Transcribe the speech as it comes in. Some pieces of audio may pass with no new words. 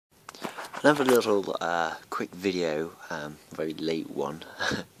Another little quick video, very late one.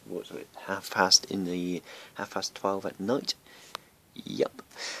 What's it? Half past 12 at night. Yep.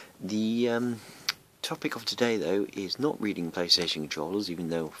 The topic of today, though, is not reading PlayStation controllers, even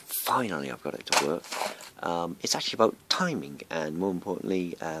though finally I've got it to work. It's actually about timing, and more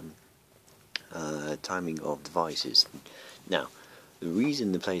importantly, timing of devices. Now, the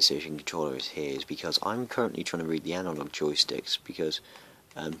reason the PlayStation controller is here is because I'm currently trying to read the analog joysticks, because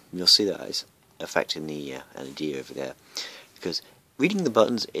you'll see that it's affecting the LED over there, because reading the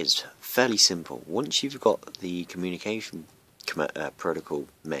buttons is fairly simple. Once you've got the communication protocol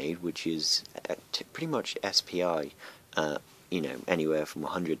made, which is pretty much SPI, anywhere from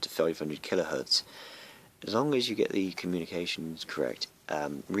 100 to 500 kilohertz, as long as you get the communications correct,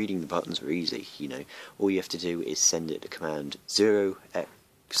 reading the buttons are easy. All you have to do is send it the command 0x1,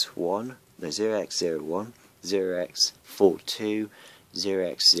 0x01, 0x42,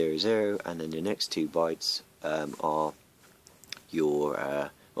 0x00, and then the next 2 bytes are your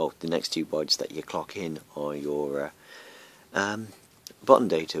the next 2 bytes that you clock in are your button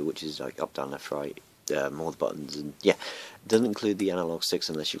data, which is like up, down, left, right, more the buttons, and yeah, it doesn't include the analog sticks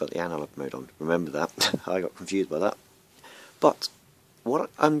unless you've got the analog mode on. Remember that. I got confused by that. But what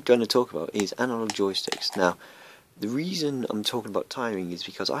I'm going to talk about is analog joysticks. Now, the reason I'm talking about timing is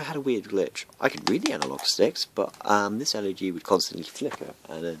because I had a weird glitch. I could read the analog sticks, but this LED would constantly flicker,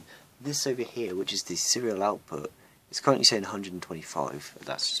 and then this over here, which is the serial output, it's currently saying 125.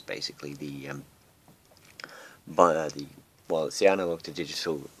 That's just basically it's the analog to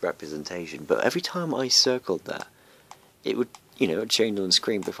digital representation. But every time I circled that, it would, change on the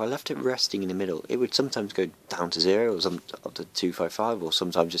screen. But if I left it resting in the middle, it would sometimes go down to 0, or up to 255, or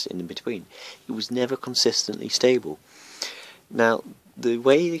sometimes just in between. It was never consistently stable. Now, the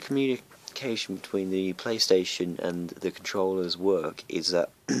way the communication between the PlayStation and the controllers work is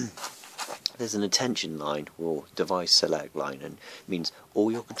that there's an attention line or device select line, and it means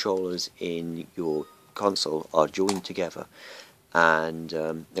all your controllers in your console are joined together, and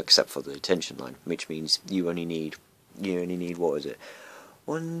except for the attention line, which means you only need what is it?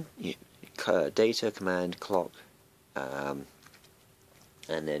 One data, command, clock, and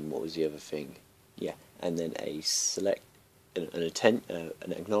then what was the other thing? Yeah, and then a select, an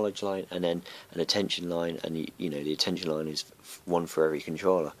acknowledge line, and then an attention line, and the attention line is one for every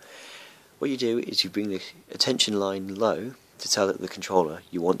controller. What you do is you bring the attention line low to tell the controller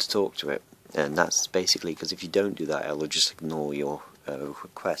you want to talk to it, and that's basically because if you don't do that, it'll just ignore your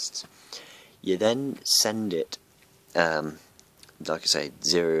requests. You then send it, like I say,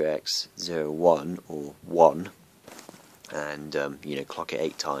 0x01 or 1, and clock it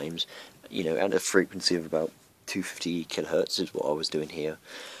 8 times, at a frequency of about 250 kilohertz is what I was doing here,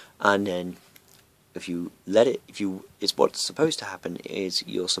 and then it's what's supposed to happen is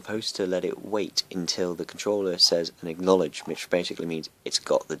you're supposed to let it wait until the controller says an acknowledge, which basically means it's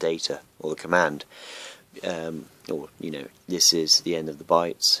got the data or the command, or this is the end of the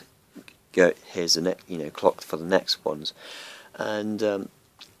bytes. Here's the clock for the next ones, and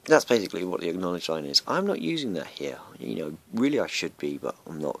that's basically what the acknowledge line is. I'm not using that here. Really I should be, but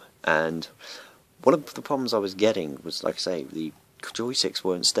I'm not. And one of the problems I was getting was, like I say, the joysticks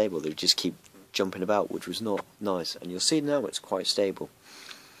weren't stable. They would just keep jumping about, which was not nice, and you'll see now it's quite stable.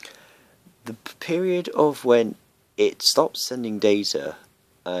 The period of when it stops sending data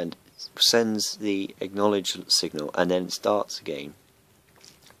and sends the acknowledge signal and then it starts again,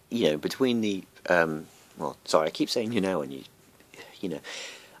 between the I keep saying and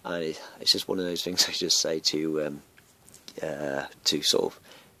it's just one of those things I just say to sort of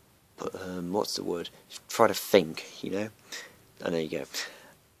what's the word, try to think, and there you go.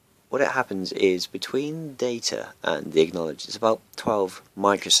 What happens is between data and the acknowledge, it's about 12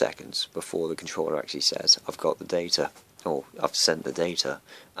 microseconds before the controller actually says, I've got the data, or I've sent the data,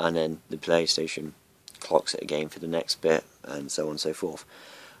 and then the PlayStation clocks it again for the next bit, and so on and so forth.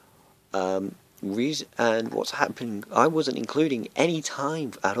 And what's happening, I wasn't including any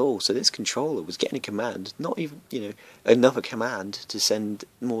time at all, so this controller was getting a command, not even, another command to send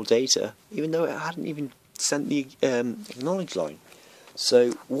more data, even though it hadn't even sent the acknowledge line.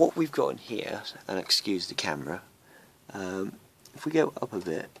 So what we've got in here, and excuse the camera, if we go up a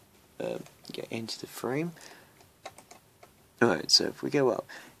bit, get into the frame. Alright, so if we go up,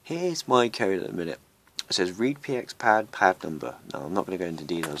 here's my code at the minute. It says read PX pad number. Now I'm not going to go into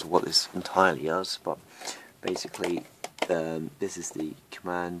details of what this entirely does, but basically this is the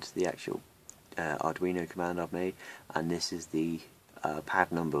command, the actual Arduino command I've made, and this is the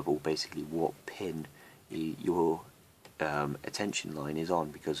pad number, or basically what pin your attention line is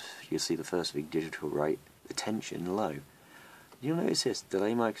on, because you'll see the first big digital right, attention low. you'll notice this,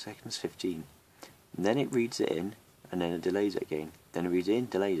 delay microseconds 15. And then it reads it in, and then it delays it again. Then it reads it in,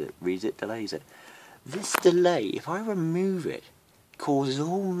 delays it, reads it, delays it. This delay, if I remove it, causes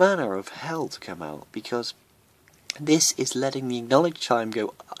all manner of hell to come out, because this is letting the acknowledge time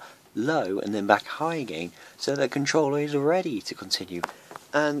go low and then back high again, so that the controller is ready to continue.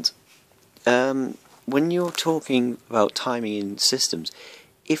 And when you're talking about timing in systems,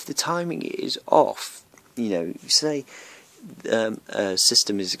 if the timing is off, you know, say a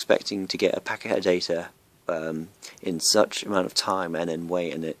system is expecting to get a packet of data in such amount of time, and then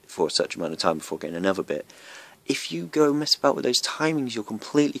wait for such amount of time before getting another bit. If you go mess about with those timings, you'll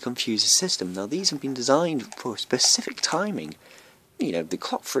completely confuse the system. Now, these have been designed for specific timing. You know, the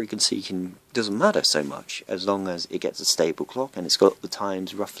clock frequency doesn't matter so much, as long as it gets a stable clock and it's got the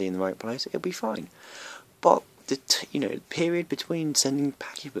times roughly in the right place, it'll be fine. But the period between sending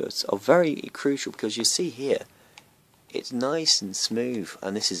packet bursts are very crucial, because you see here, it's nice and smooth,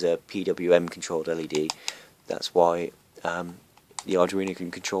 and this is a PWM controlled LED. That's why the Arduino can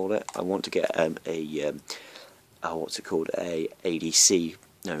control it. I want to get what's it called, a ADC,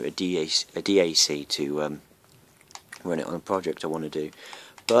 no, a DAC to run it on a project I want to do.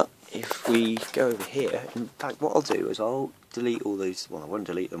 But if we go over here, in fact, what I'll do is I'll delete all those. Well, I won't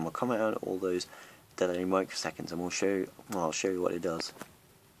delete them. I'll comment on all those delay microseconds, and I'll show you what it does.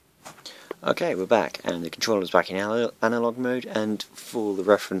 Okay, we're back, and the controller's back in analog mode, and for the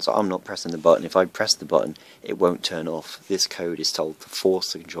reference, I'm not pressing the button. If I press the button, it won't turn off. This code is told to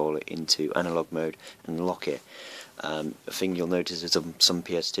force the controller into analog mode and lock it. A thing you'll notice is some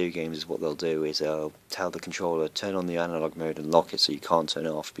PS2 games is what they'll do is they'll tell the controller turn on the analog mode and lock it so you can't turn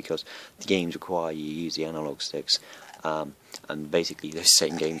it off, because the games require you use the analog sticks. And basically those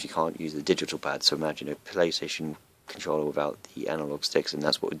same games you can't use the digital pad, so imagine a PlayStation controller without the analog sticks, and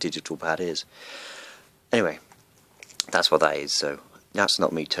that's what a digital pad is. Anyway, that's what that is. So that's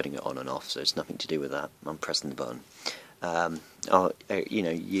not me turning it on and off, so it's nothing to do with that. I'm pressing the button. You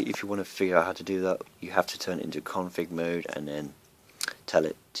know, if you want to figure out how to do that, you have to turn it into config mode and then tell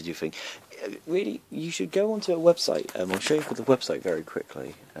it to do things. Really, you should go onto a website. I'll show you the website very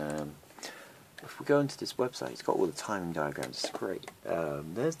quickly. If we go into this website, it's got all the timing diagrams. It's great.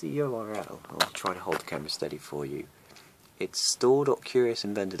 There's the URL. I'll try to hold the camera steady for you. It's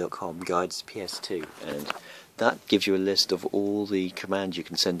store.curiousinventor.com guides PS2, and that gives you a list of all the commands you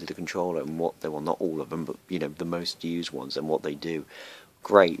can send to the controller, and what they, well, not all of them, but you know, the most used ones and what they do.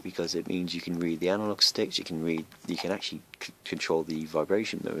 Great, because it means you can read the analog sticks, you can actually control the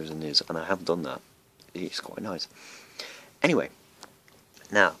vibration modes, and I have done that. It's quite nice. Anyway,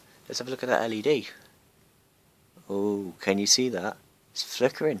 now let's have a look at that LED. Oh, can you see that? It's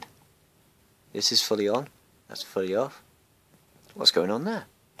flickering. This is fully on. That's fully off. What's going on there?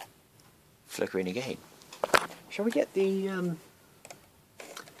 Flickering again. Shall we get the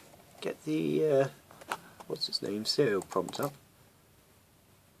what's its name, serial prompt up?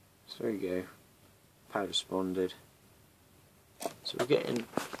 So there you go. Power responded. So we're getting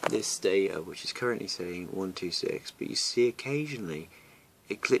this data, which is currently saying 126, but you see occasionally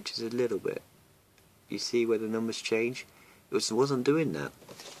it glitches a little bit. You see where the numbers change? It wasn't doing that.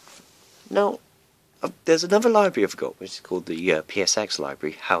 Now, there's another library I've got, which is called the PSX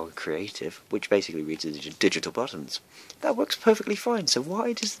library, How Creative, which basically reads the digital buttons. That works perfectly fine. So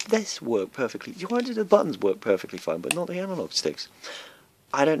why does this work perfectly? Why do the buttons work perfectly fine, but not the analog sticks?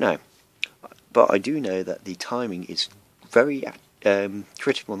 I don't know. But I do know that the timing is very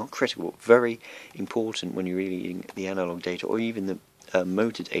critical, not critical, very important when you're reading the analog data, or even the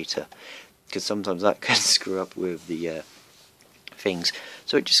motor data, because sometimes that can screw up with the things.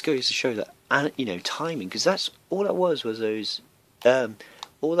 So it just goes to show that, you know, timing, because that's all that was those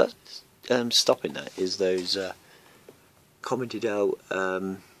all that's stopping that is those commented out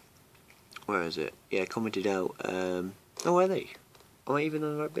where is it? Yeah, commented out oh, where are they? Am I even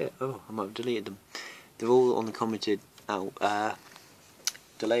on the right bit? Oh, I might have deleted them. They're all on the commented out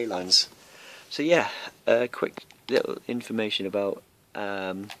delay lines. So yeah, quick little information about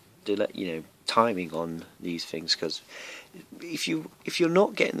delay, you know, timing on these things, because if you're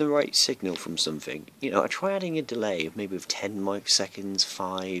not getting the right signal from something, you know, I try adding a delay of maybe of 10 microseconds,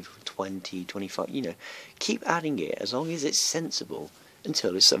 5, 20, 25, you know, keep adding it as long as it's sensible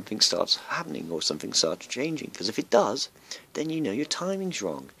until something starts happening or something starts changing, because if it does, then you know your timing's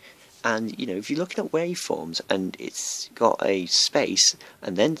wrong. And you know, if you're looking at waveforms and it's got a space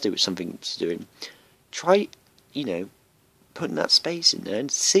and then do something it's doing, try, you know, putting that space in there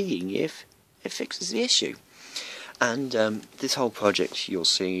and seeing if it fixes the issue. And this whole project you'll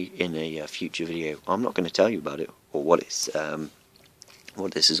see in a future video. I'm not going to tell you about it or what it's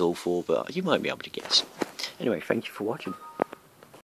what this is all for, but you might be able to guess. Anyway, thank you for watching.